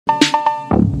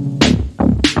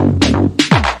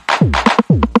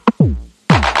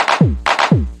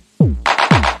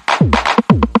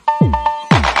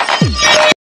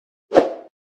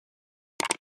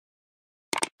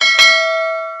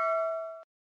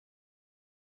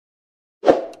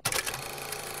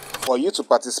For you to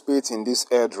participate in this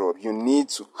airdrop, you need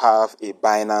to have a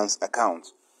Binance account.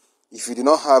 If you do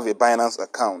not have a Binance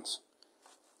account,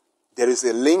 there is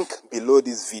a link below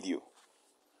this video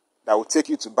that will take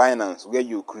you to Binance where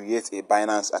you create a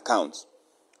Binance account.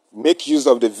 Make use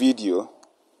of the video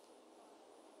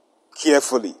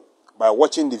carefully by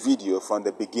watching the video from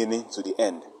the beginning to the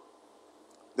end.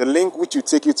 The link which will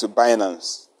take you to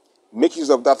Binance, make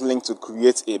use of that link to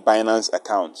create a Binance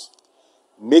account.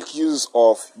 Make use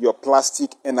of your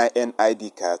plastic NIN ID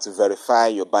card to verify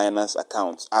your Binance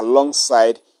account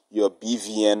alongside your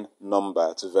BVN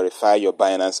number to verify your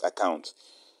Binance account.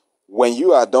 When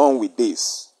you are done with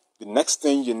this, the next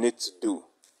thing you need to do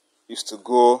is to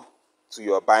go to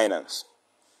your Binance.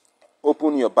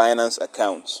 Open your Binance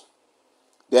account.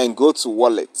 Then go to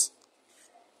wallet,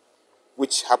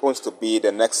 which happens to be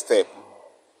the next step.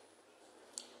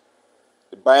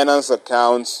 The Binance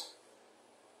account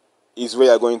is where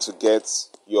you're going to get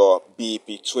your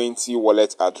BP20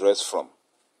 wallet address from.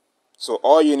 So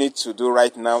all you need to do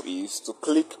right now is to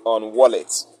click on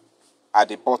wallet at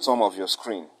the bottom of your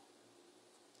screen.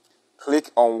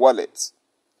 Click on wallet,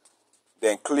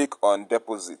 then click on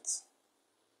deposit.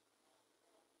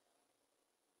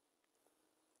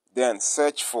 Then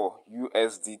search for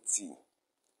USDT.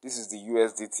 This is the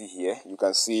USDT here. You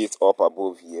can see it up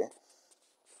above here.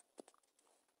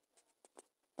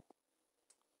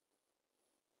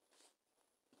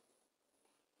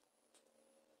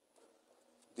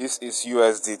 This is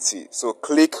USDT. So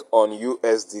click on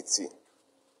USDT.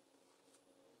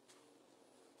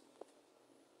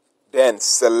 Then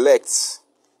select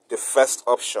the first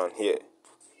option here.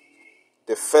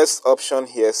 The first option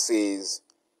here says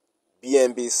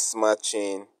BNB Smart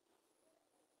Chain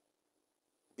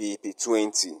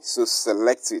BP20. So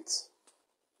select it.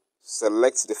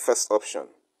 Select the first option.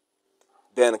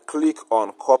 Then click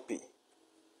on copy.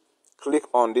 Click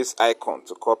on this icon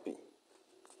to copy.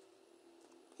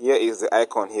 Here is the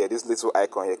icon here, this little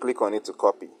icon here. Click on it to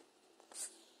copy.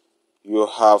 You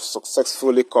have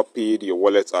successfully copied your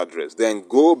wallet address. Then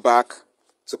go back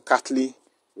to Catly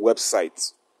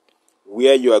website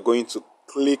where you are going to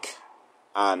click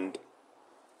and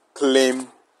claim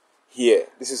here.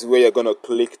 This is where you're going to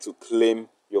click to claim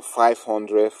your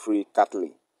 500 free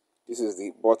Catly. This is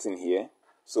the button here.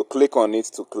 So click on it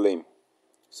to claim.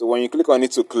 So when you click on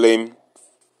it to claim,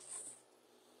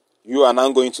 you are now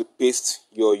going to paste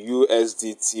your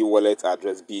USDT wallet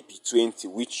address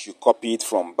BP20, which you copied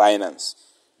from Binance.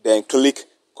 Then click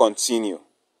continue.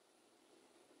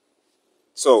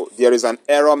 So there is an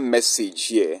error message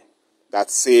here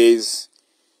that says,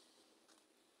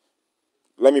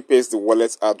 let me paste the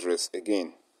wallet address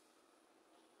again.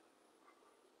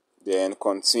 Then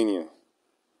continue.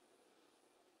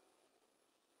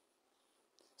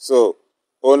 So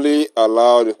only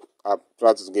allow the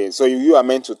practice again. So you are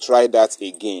meant to try that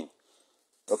again.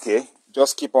 Okay,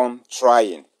 just keep on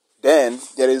trying. Then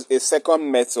there is a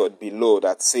second method below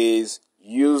that says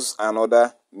use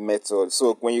another method.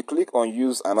 So when you click on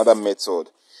use another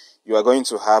method, you are going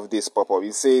to have this pop-up.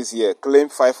 It says here, claim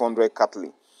 500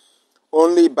 Catly.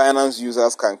 Only Binance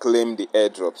users can claim the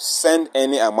airdrop. Send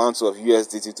any amount of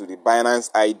USDT to the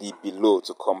Binance ID below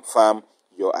to confirm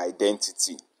your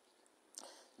identity.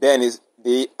 Then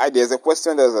there's a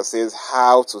question there that says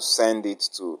how to send it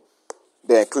to.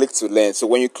 Then click to learn. So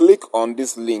when you click on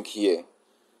this link here,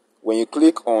 when you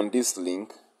click on this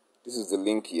link, this is the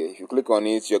link here. If you click on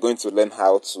it, you're going to learn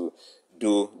how to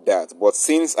do that. But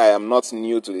since I am not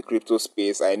new to the crypto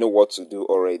space, I know what to do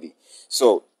already.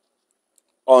 So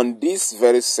on this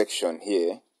very section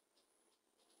here,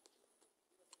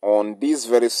 I'm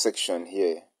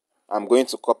going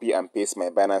to copy and paste my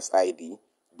Binance ID.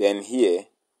 Then here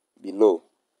below,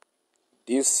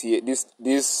 this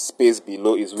space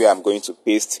below is where I'm going to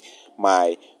paste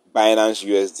my Binance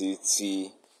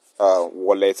USDT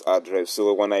wallet address.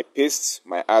 So when I paste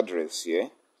my address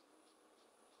here,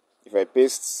 if I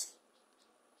paste,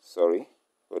 sorry,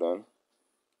 hold on.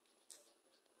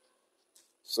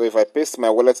 So if I paste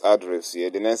my wallet address here,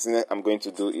 the next thing I'm going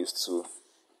to do is to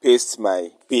paste my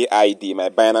Pay ID, my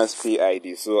Binance Pay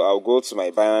ID. So I'll go to my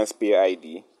Binance Pay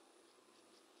ID.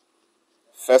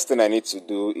 First thing I need to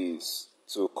do is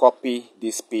to copy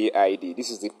this Pay ID.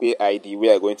 This is the Pay ID we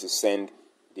are going to send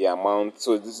the amount.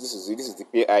 So this is the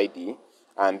Pay ID,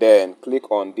 and then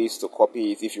click on this to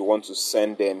copy it if you want to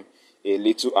send them a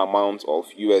little amount of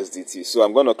USDT. So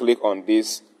I'm going to click on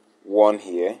this one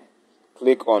here.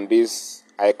 Click on this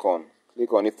icon.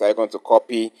 Click on this icon to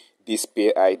copy this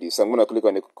Pay ID. So I'm going to click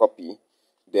on the copy.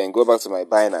 Then go back to my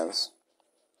Binance.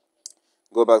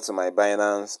 Go back to my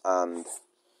Binance and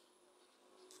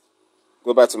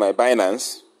go back to my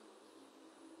Binance.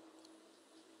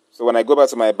 So when I go back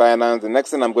to my Binance, the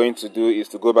next thing I'm going to do is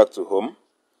to go back to home.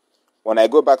 When I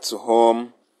go back to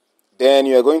home, then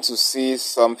you're going to see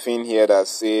something here that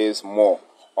says more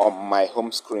on my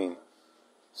home screen.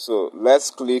 So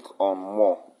let's click on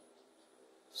more.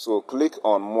 So click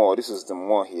on more. This is the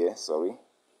more here, sorry.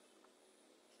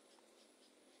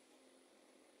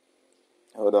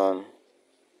 Hold on.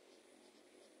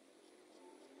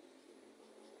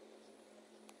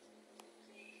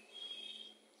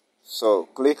 So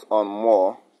click on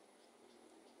more.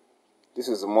 This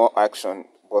is the more action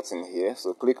button here.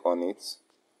 So click on it.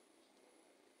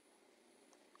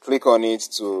 Click on it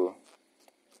to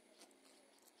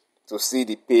see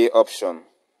the pay option.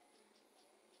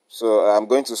 So I'm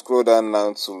going to scroll down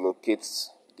now to locate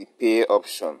the pay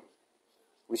option,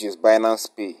 which is Binance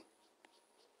Pay.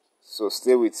 So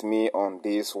stay with me on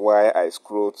this while I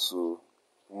scroll to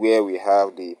where we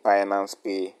have the Binance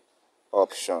Pay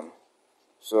option.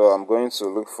 So I'm going to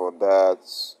look for that.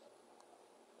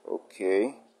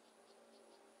 Okay.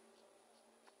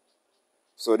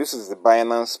 So this is the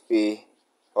Binance Pay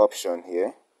option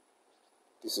here.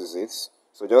 This is it.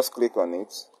 So just click on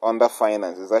it. Under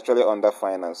Finance. It's actually under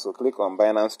Finance. So click on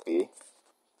Binance Pay.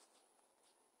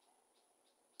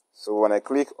 So when I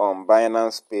click on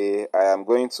Binance Pay, I am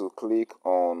going to click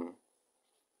on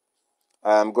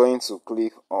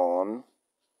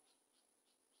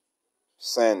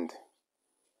Send.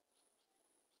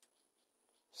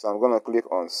 So I'm going to click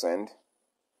on Send.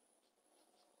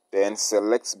 Then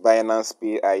select Binance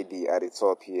Pay ID at the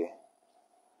top here.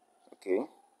 Okay.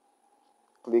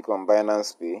 Click on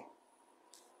Binance Pay.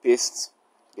 Paste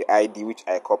the ID which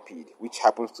I copied, which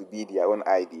happens to be their own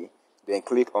ID. Then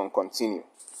click on Continue.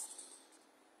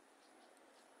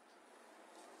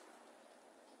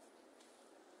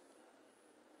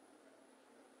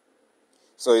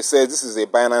 So it says this is a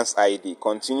Binance ID.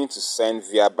 Continue to send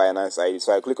via Binance ID.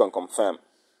 So I click on Confirm.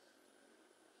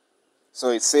 So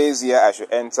it says here I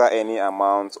should enter any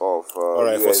amount of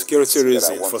Alright, for security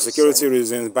reasons,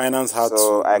 Binance had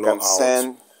so to I block can out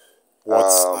send what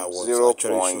I was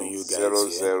actually showing you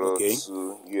guys here. Okay,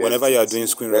 whenever you are doing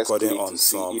screen recording on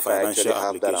some financial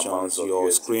applications,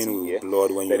 your screen will blur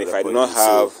when you then if I record do not it.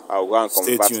 have, So I'll go and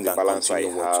stay convert tuned the and balance I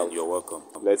continue have. watching. You're welcome.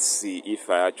 Let's see if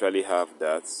I actually have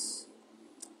that.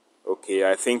 Okay,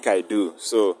 I think I do.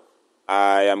 So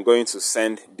I am going to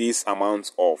send this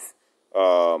amount of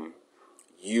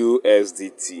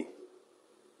USDT.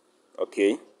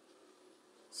 Okay,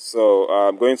 so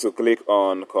I'm going to click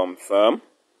on Confirm.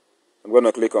 I'm going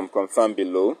to click on Confirm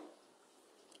below.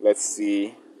 Let's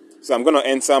see. So I'm going to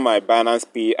enter my Binance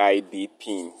Pay ID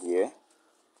PIN here.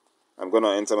 I'm going to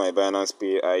enter my Binance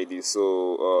Pay ID.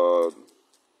 So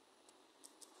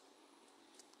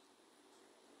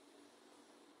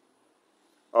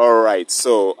all right,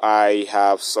 so I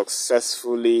have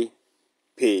successfully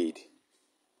paid.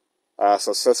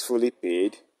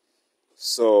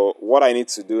 So what I need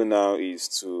to do now is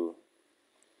to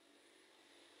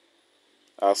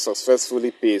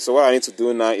successfully pay. So what I need to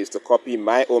do now is to copy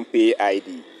my own pay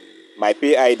ID. My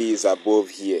pay ID is above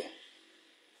here.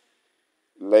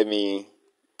 This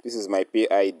is my pay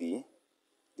ID.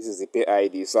 This is the pay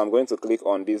ID. So I'm going to click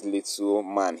on this little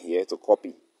man here to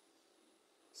copy.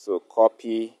 So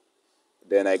copy.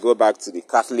 Then I go back to the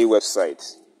Cathley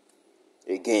website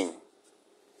again.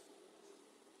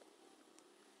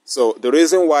 So the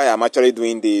reason why I'm actually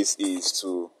doing this is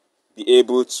to be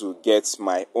able to get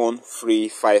my own free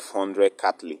 500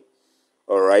 Cathley.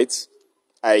 Alright.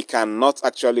 I cannot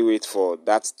actually wait for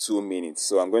that 2 minutes.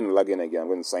 So I'm going to log in again. I'm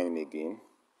going to sign in again.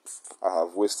 I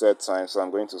have wasted time, so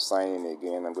I'm going to sign in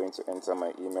again. I'm going to enter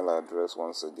my email address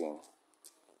once again.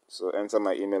 So enter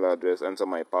my email address, enter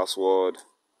my password.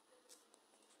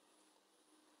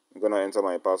 I'm going to enter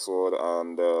my password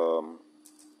and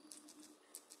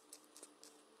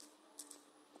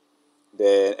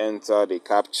then enter the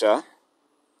captcha.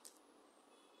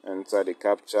 Enter the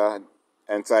captcha.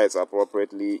 Enter it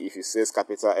appropriately. If it says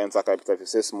capital, enter capital. If it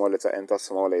says small letter, enter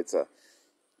small letter.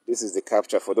 This is the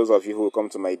captcha. For those of you who come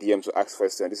to my DM to ask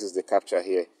questions, this is the captcha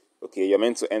here. Okay, you're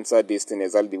meant to enter this thing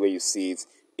exactly the way you see it.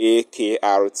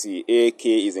 AKRT. AK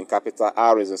is in capital,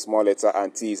 R is in small letter,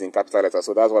 and T is in capital letter.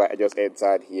 So that's what I just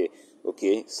entered here.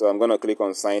 Okay, so I'm going to click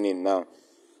on sign in now.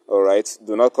 Alright,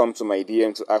 do not come to my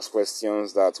DM to ask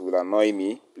questions that will annoy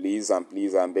me. Please, I'm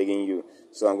begging you.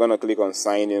 So I'm going to click on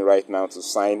sign in right now to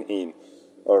sign in.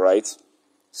 Alright.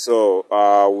 So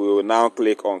we will now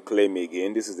click on claim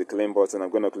again. This is the claim button. I'm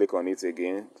going to click on it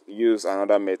again. Use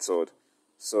another method.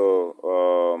 So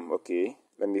okay,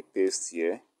 let me paste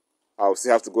here. I'll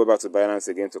still have to go back to Binance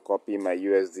again to copy my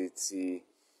USDT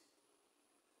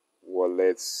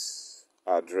wallet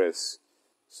address.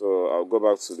 So I'll go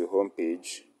back to the home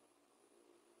page.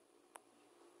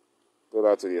 Go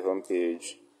back to the home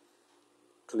page.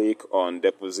 Click on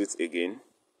deposit again.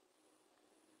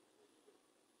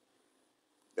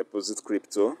 Deposit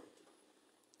crypto.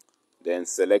 Then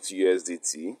select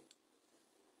USDT.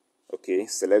 Okay,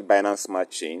 select Binance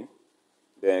Smart Chain.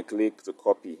 Then click to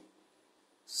copy.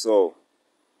 So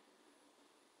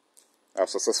I've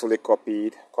successfully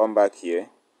copied. Come back here.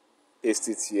 Paste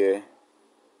it here.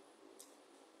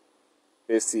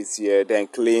 Paste it here. Then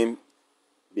claim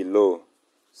below.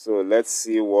 So let's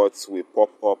see what will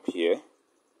pop up here.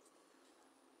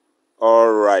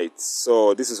 Alright,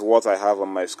 so this is what I have on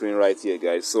my screen right here,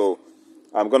 guys. So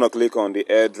I'm going to click on the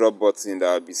airdrop button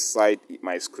that will be beside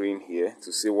my screen here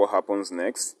to see what happens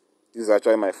next. This is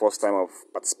actually my first time of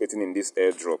participating in this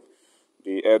airdrop.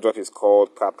 The airdrop is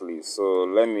called Catly. So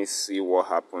let me see what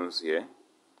happens here.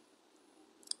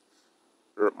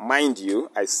 Mind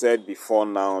you, I said before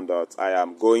now that I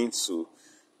am going to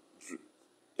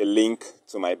a link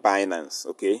to my Binance,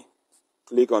 okay?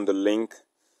 Click on the link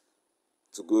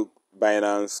to go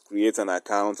Binance, create an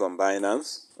account on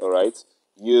Binance, alright?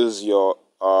 Use your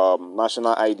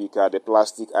national ID card, the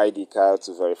plastic ID card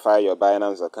to verify your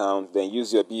Binance account, then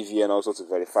use your BVN also to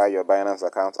verify your Binance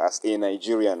account as a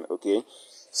Nigerian, okay?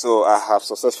 So I have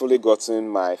successfully gotten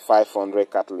my 500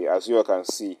 Catly, as you can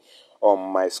see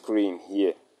on my screen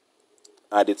here.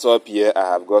 At the top here,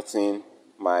 I have gotten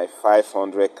my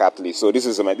 500 Catly. So this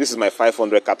is my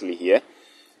 500 Catly here,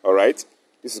 alright?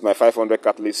 This is my 500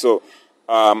 Catly. So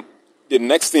the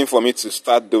next thing for me to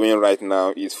start doing right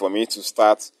now is for me to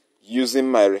start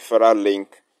using my referral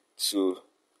link to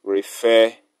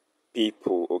refer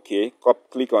people, okay?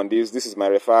 Click on this. This is my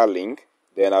referral link.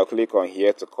 Then I'll click on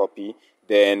here to copy.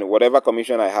 Then whatever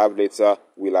commission I have later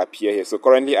will appear here. So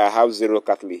currently I have 0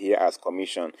 Catly here as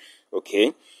commission,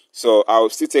 okay? So I'll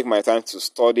still take my time to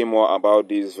study more about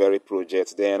this very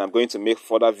project. Then I'm going to make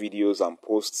further videos and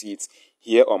post it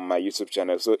here on my YouTube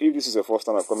channel. So if this is the first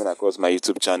time I'm coming across my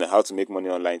YouTube channel, How to Make Money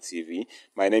Online TV,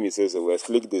 my name is Ezewest.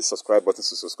 Click the subscribe button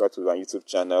to subscribe to my YouTube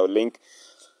channel.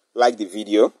 Like the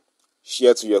video,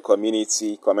 share to your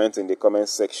community, comment in the comment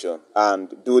section,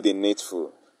 and do the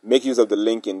needful. Make use of the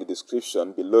link in the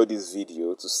description below this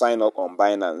video to sign up on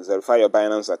Binance. Verify your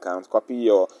Binance account. Copy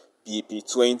your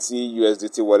BP20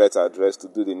 USDT wallet address to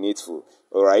do the needful.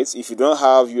 Alright, if you don't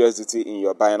have USDT in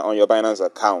your on your Binance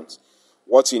account,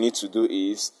 what you need to do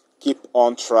is keep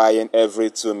on trying every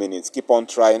 2 minutes. Keep on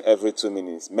trying every 2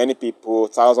 minutes. Many people,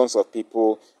 thousands of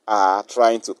people are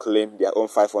trying to claim their own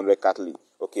 500 Catly.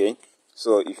 Okay,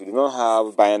 so if you do not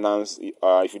have Binance,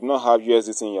 if you do not have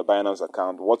USDT in your Binance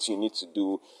account, what you need to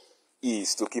do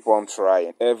is to keep on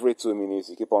trying. Every 2 minutes,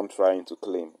 you keep on trying to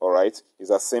claim. All right,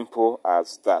 it's as simple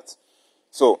as that.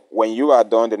 So when you are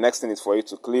done, the next thing is for you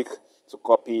to click to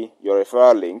copy your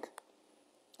referral link.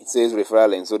 It says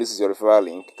referral link, so this is your referral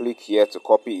link. Click here to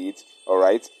copy it. All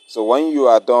right, so when you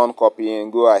are done copying,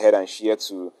 go ahead and share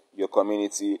to your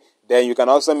community. Then you can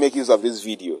also make use of this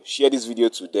video. Share this video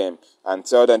to them and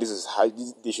tell them this is how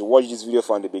they should watch this video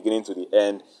from the beginning to the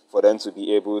end for them to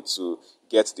be able to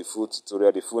get the full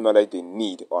tutorial, the full knowledge they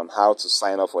need on how to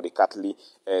sign up for the Catly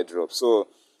airdrop. So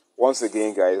once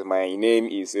again, guys, my name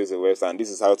is Ezewest and this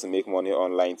is How to Make Money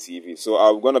Online TV. So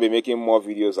I'm going to be making more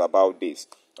videos about this.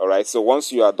 Alright, so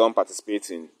once you are done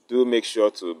participating, do make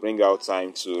sure to bring out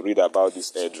time to read about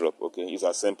this airdrop, okay? It's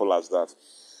as simple as that.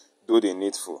 Do the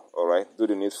needful, alright? Do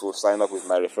the needful. Sign up with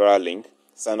my referral link.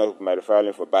 Sign up with my referral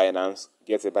link for Binance.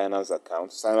 Get a Binance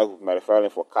account. Sign up with my referral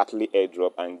link for Catly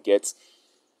airdrop and get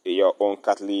your own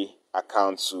Catly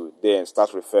account too. Then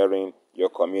start referring your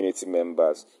community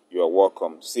members. You are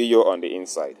welcome. See you on the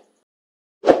inside.